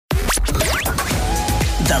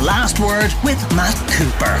The Last Word with Matt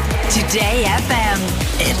Cooper. Today FM.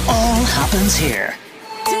 It all happens here.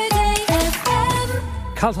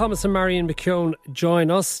 Thomas and Marion McKeone join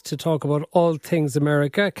us to talk about all things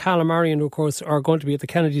America. Cal and Marion, of course, are going to be at the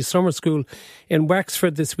Kennedy Summer School in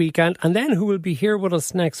Wexford this weekend, and then who will be here with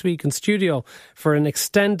us next week in studio for an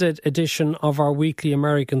extended edition of our weekly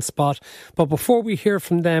American Spot. But before we hear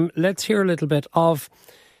from them, let's hear a little bit of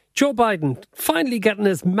Joe Biden finally getting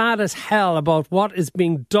as mad as hell about what is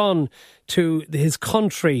being done to his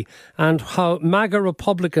country and how MAGA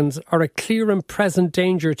Republicans are a clear and present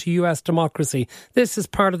danger to US democracy. This is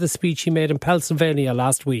part of the speech he made in Pennsylvania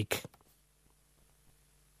last week.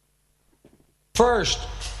 First,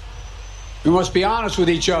 we must be honest with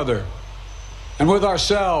each other and with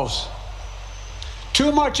ourselves.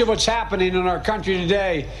 Too much of what's happening in our country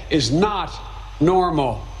today is not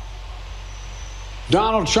normal.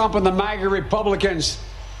 Donald Trump and the MAGA Republicans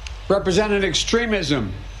represent an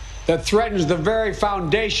extremism that threatens the very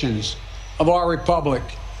foundations of our republic.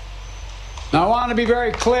 Now, I want to be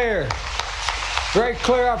very clear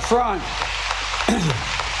up front.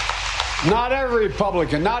 Not every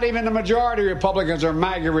Republican, not even the majority of Republicans are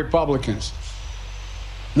MAGA Republicans.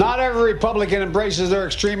 Not every Republican embraces their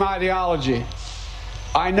extreme ideology.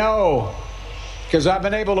 I know, because I've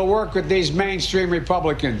been able to work with these mainstream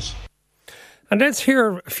Republicans. And let's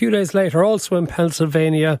hear a few days later, also in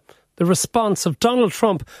Pennsylvania, the response of Donald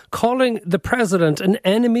Trump calling the president an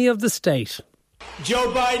enemy of the state.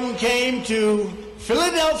 Joe Biden came to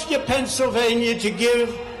Philadelphia, Pennsylvania to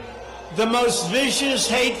give the most vicious,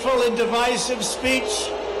 hateful, and divisive speech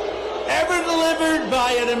ever delivered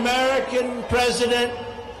by an American president,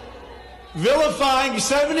 vilifying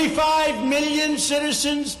 75 million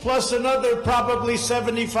citizens plus another probably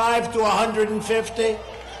 75 to 150.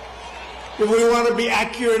 If we want to be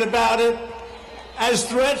accurate about it, as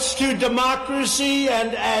threats to democracy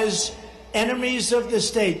and as enemies of the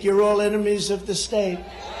state. You're all enemies of the state.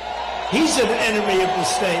 He's an enemy of the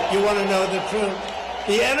state. You want to know the truth?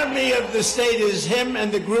 The enemy of the state is him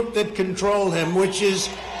and the group that control him, which is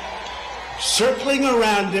circling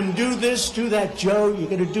around him. Do this, do that, Joe. You're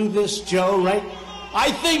going to do this, Joe, right?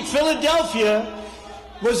 I think Philadelphia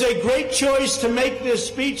was a great choice to make this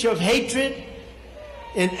speech of hatred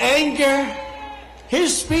and anger.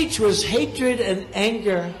 His speech was hatred and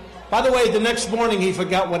anger. By the way, the next morning he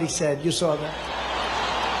forgot what he said. You saw that.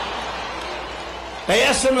 They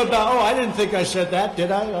asked him about, I didn't think I said that,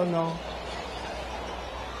 did I? Oh, no.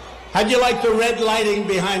 How'd you like the red lighting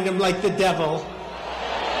behind him like the devil?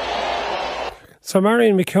 So,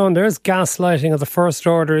 Marion McKeone, there's gaslighting of the first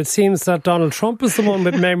order. It seems that Donald Trump is the one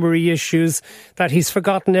with memory issues, that he's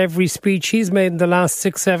forgotten every speech he's made in the last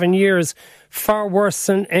 6-7 years, far worse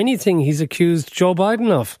than anything he's accused Joe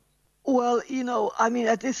Biden of. Well,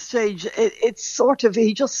 at this stage, it's sort of,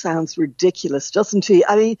 he just sounds ridiculous, doesn't he?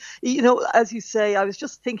 I mean, as you say, I was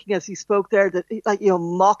just thinking as he spoke there that,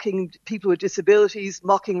 mocking people with disabilities,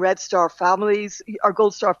 mocking Red Star families, or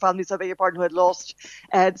Gold Star families, I beg your pardon, who had lost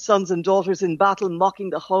sons and daughters in battle, mocking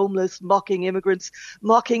the homeless, mocking immigrants,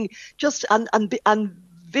 mocking just, and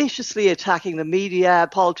viciously attacking the media,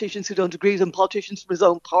 politicians who don't agree with him, politicians from his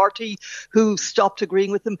own party who stopped agreeing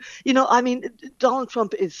with him. Donald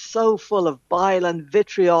Trump is so full of bile and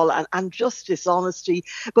vitriol and just dishonesty.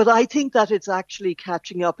 But I think that it's actually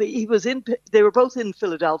catching up. They were both in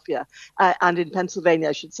Philadelphia and in Pennsylvania,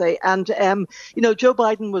 I should say. And, Joe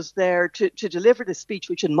Biden was there to deliver the speech,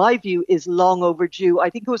 which in my view is long overdue. I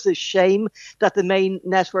think it was a shame that the main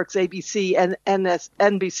networks, ABC and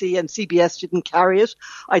NBC and CBS, didn't carry it.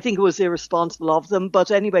 I think it was irresponsible of them.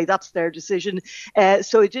 But anyway, that's their decision.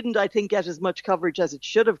 So it didn't, I think, get as much coverage as it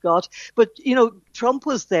should have got. But, Trump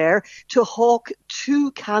was there to hawk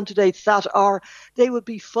two candidates they would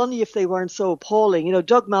be funny if they weren't so appalling.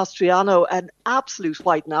 Doug Mastriano, an absolute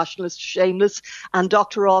white nationalist, shameless, and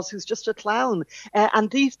Dr. Oz, who's just a clown.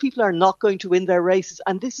 And these people are not going to win their races.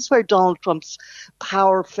 And this is where Donald Trump's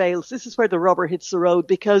power fails. This is where the rubber hits the road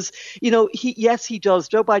because, he does.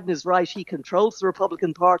 Joe Biden is right. He controls the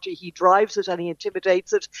Republican Party. He drives it and he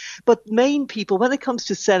intimidates it. But Maine people, when it comes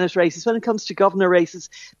to Senate races, when it comes to governor races,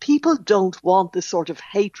 people don't want the sort of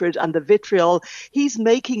hatred and the vitriol. He's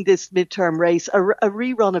making this midterm race a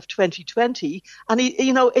rerun of 2020. And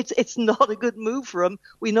it's not a good move for him.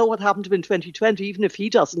 We know what happened to him in 2020. Even if he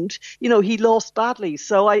doesn't, he lost badly.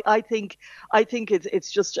 So I think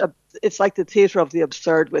it's just it's like the theatre of the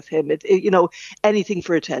absurd with him. Anything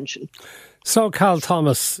for attention. So, Cal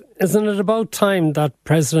Thomas, isn't it about time that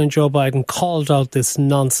President Joe Biden called out this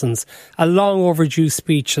nonsense? A long overdue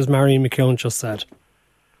speech, as Marion McKeone just said.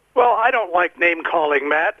 Well, I don't like name-calling,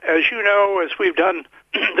 Matt. As you know, as we've done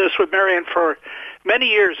this with Marion for many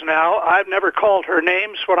years now, I've never called her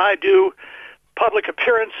names. When I do public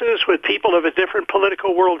appearances with people of a different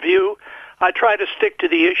political worldview, I try to stick to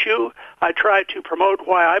the issue. I try to promote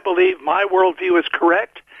why I believe my worldview is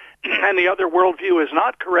correct and the other worldview is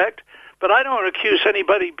not correct. But I don't accuse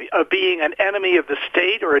anybody of being an enemy of the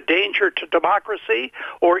state or a danger to democracy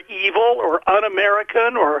or evil or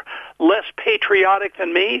un-American or less patriotic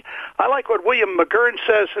than me. I like what William McGurn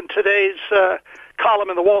says in today's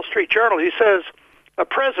column in the Wall Street Journal. He says, a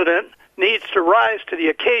president needs to rise to the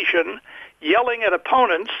occasion. Yelling at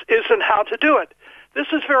opponents isn't how to do it. This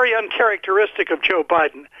is very uncharacteristic of Joe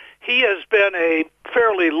Biden. He has been a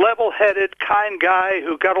fairly level-headed, kind guy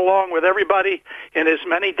who got along with everybody in his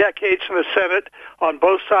many decades in the Senate on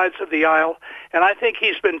both sides of the aisle. And I think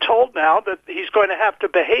he's been told now that he's going to have to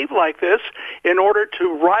behave like this in order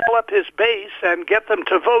to rile up his base and get them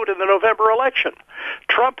to vote in the November election.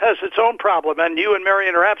 Trump has its own problem, and you and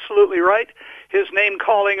Marion are absolutely right. His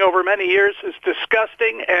name-calling over many years is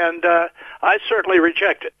disgusting, and I certainly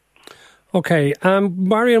reject it. Okay,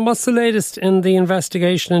 Marion, what's the latest in the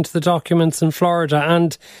investigation into the documents in Florida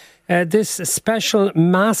and this special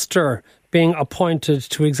master being appointed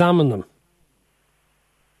to examine them?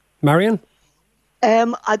 Marion?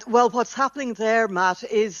 Well, what's happening there, Matt,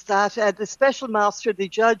 is that the special master, the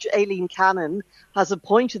judge Aileen Cannon, has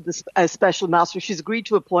appointed the special master. She's agreed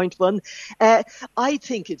to appoint one. I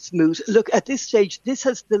think it's moot. Look, at this stage, this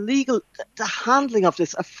has the handling of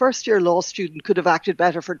this. A first-year law student could have acted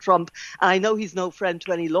better for Trump. I know he's no friend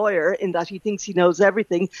to any lawyer in that he thinks he knows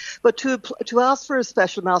everything. But to ask for a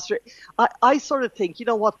special master, I sort of think, you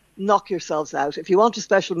know what, knock yourselves out. If you want a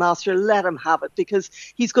special master, let him have it, because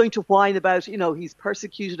he's going to whine about, he's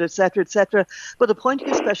persecuted, etc., etc. But appointing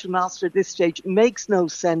a special master at this stage makes no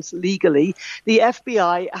sense legally. The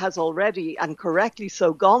FBI has already, and correctly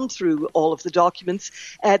so, gone through all of the documents.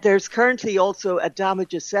 There's currently also a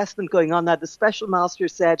damage assessment going on. Now, the special master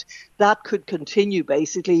said that could continue,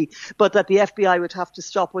 basically, but that the FBI would have to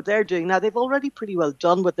stop what they're doing. Now, they've already pretty well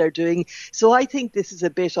done what they're doing. So I think this is a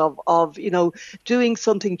bit of doing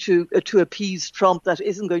something to appease Trump that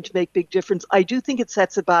isn't going to make big difference. I do think it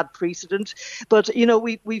sets a bad precedent. But,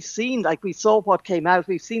 we've seen, like we saw what came out.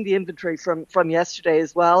 We've seen the inventory from yesterday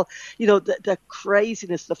as well. The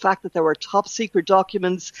craziness, the fact that there were top secret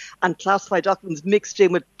documents and classified documents mixed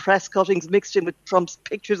in with press cuttings, mixed in with Trump's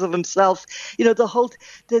pictures of himself.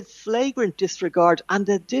 The flagrant disregard and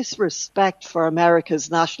the disrespect for America's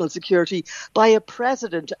national security by a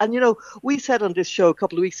president. And, we said on this show a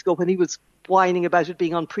couple of weeks ago when he was whining about it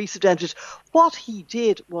being unprecedented. What he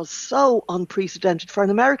did was so unprecedented for an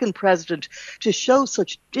American president to show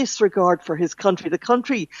such disregard for his country, the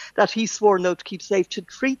country that he swore no to keep safe, to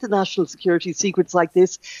treat the national security secrets like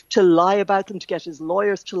this, to lie about them, to get his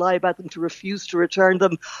lawyers to lie about them, to refuse to return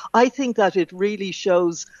them. I think that it really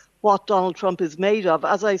shows what Donald Trump is made of.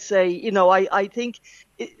 As I say, I think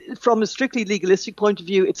from a strictly legalistic point of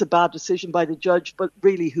view, it's a bad decision by the judge, but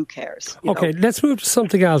really, who cares? Okay, let's move to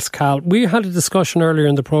something else, Cal. We had a discussion earlier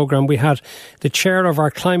in the programme. We had the chair of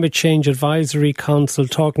our Climate Change Advisory Council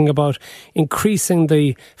talking about increasing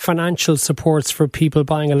the financial supports for people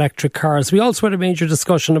buying electric cars. We also had a major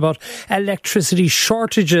discussion about electricity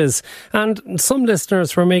shortages. And some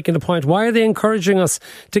listeners were making the point, why are they encouraging us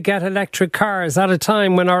to get electric cars at a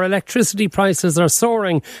time when our electricity prices are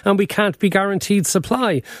soaring and we can't be guaranteed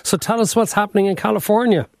supply? So tell us what's happening in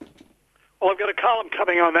California. Well, I've got a column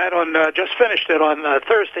coming on that just finished it on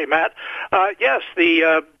Thursday, Matt. Yes,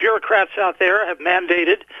 the bureaucrats out there have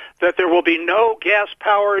mandated that there will be no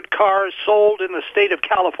gas-powered cars sold in the state of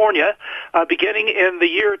California beginning in the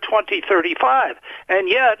year 2035. And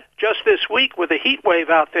yet, just this week with the heat wave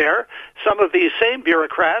out there, some of these same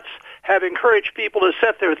bureaucrats have encouraged people to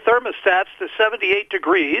set their thermostats to 78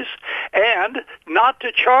 degrees and not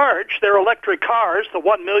to charge their electric cars, the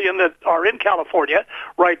 1 million that are in California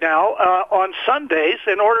right now, on Sundays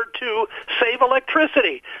in order to save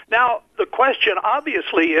electricity. Now, the question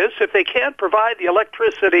obviously is, if they can't provide the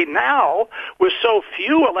electricity now with so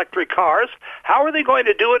few electric cars, how are they going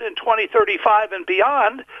to do it in 2035 and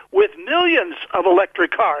beyond with millions of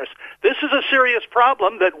electric cars? This is a serious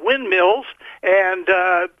problem that windmills and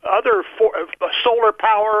other solar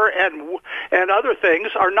power and other things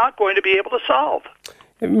are not going to be able to solve.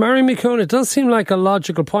 Marion McKeone, it does seem like a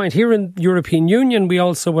logical point. Here in the European Union, we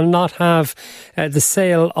also will not have the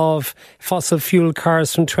sale of fossil fuel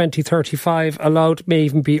cars from 2035 allowed, may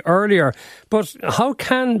even be earlier. But how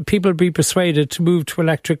can people be persuaded to move to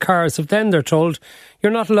electric cars if then they're told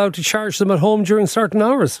you're not allowed to charge them at home during certain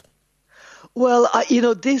hours? Well,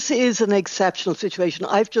 this is an exceptional situation.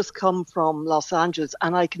 I've just come from Los Angeles,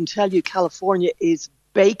 and I can tell you California is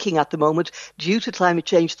baking at the moment due to climate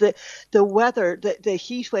change. The weather, the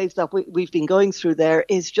heat waves that we've been going through there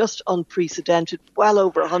is just unprecedented, well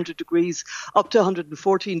over 100 degrees, up to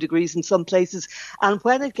 114 degrees in some places. And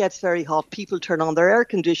when it gets very hot, people turn on their air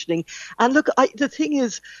conditioning. And look, the thing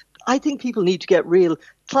is, I think people need to get real.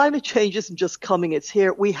 Climate change isn't just coming, it's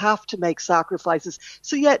here. We have to make sacrifices.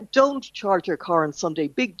 So yeah, don't charge your car on Sunday.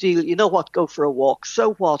 Big deal. You know what? Go for a walk.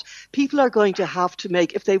 So what? People are going to have to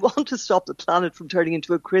make, if they want to stop the planet from turning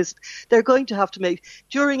into a crisp, they're going to have to make,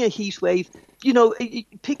 during a heat wave, you know,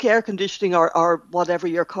 pick air conditioning or whatever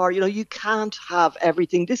your car, you know, you can't have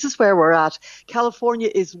everything. This is where we're at. California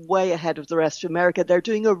is way ahead of the rest of America. They're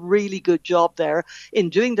doing a really good job there in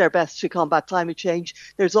doing their best to combat climate change.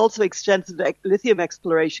 There's also extensive lithium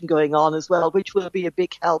exploration going on as well, which will be a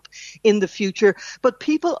big help in the future. But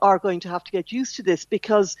people are going to have to get used to this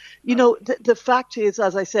because, you know, the fact is,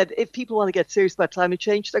 as I said, if people want to get serious about climate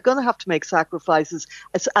change, they're going to have to make sacrifices.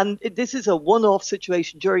 And this is a one-off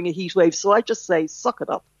situation during a heat wave. So I just say, suck it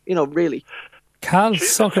up, you know, really. Cal,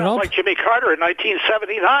 suck it up. Like Jimmy Carter in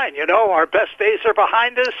 1979, you know, our best days are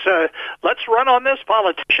behind us. Let's run on this,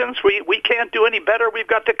 politicians. We can't do any better. We've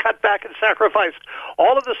got to cut back and sacrifice.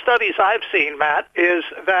 All of the studies I've seen, Matt, is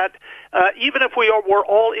that even if we were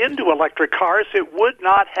all into electric cars, it would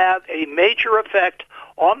not have a major effect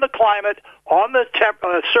on the climate, on the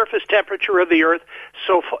surface temperature of the Earth,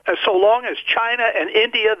 so long as China and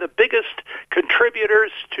India, the biggest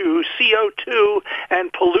contributors to CO2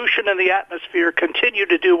 and pollution in the atmosphere, continue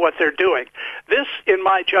to do what they're doing. This, in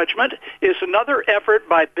my judgment, is another effort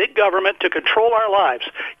by big government to control our lives.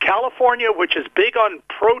 California, which is big on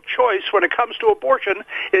pro-choice when it comes to abortion,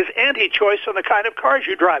 is anti-choice on the kind of cars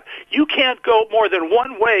you drive. You can't go more than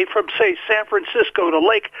one way from, say, San Francisco to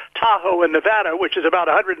Lake Tahoe in Nevada, which is about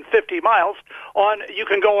 150 miles. You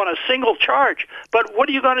can go on a single charge. But what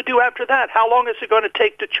are you going to do after that? How long is it going to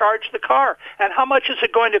take to charge the car? And how much is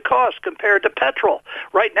it going to cost compared to petrol?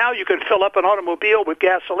 Right now you can fill up an automobile with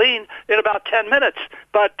gasoline in about 10 minutes.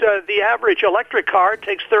 But the average electric car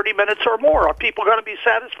takes 30 minutes or more. Are people going to be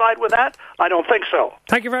satisfied with that? I don't think so.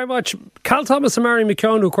 Thank you very much. Cal, Thomas and Marion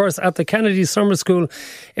McKeone, of course, at the Kennedy Summer School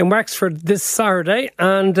in Wexford this Saturday,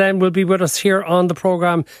 and will be with us here on the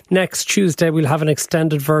programme next Tuesday. We'll have an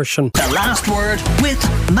extended version. The Last Word with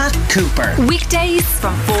Matt Cooper. Weekdays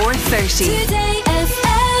from 4:30. Today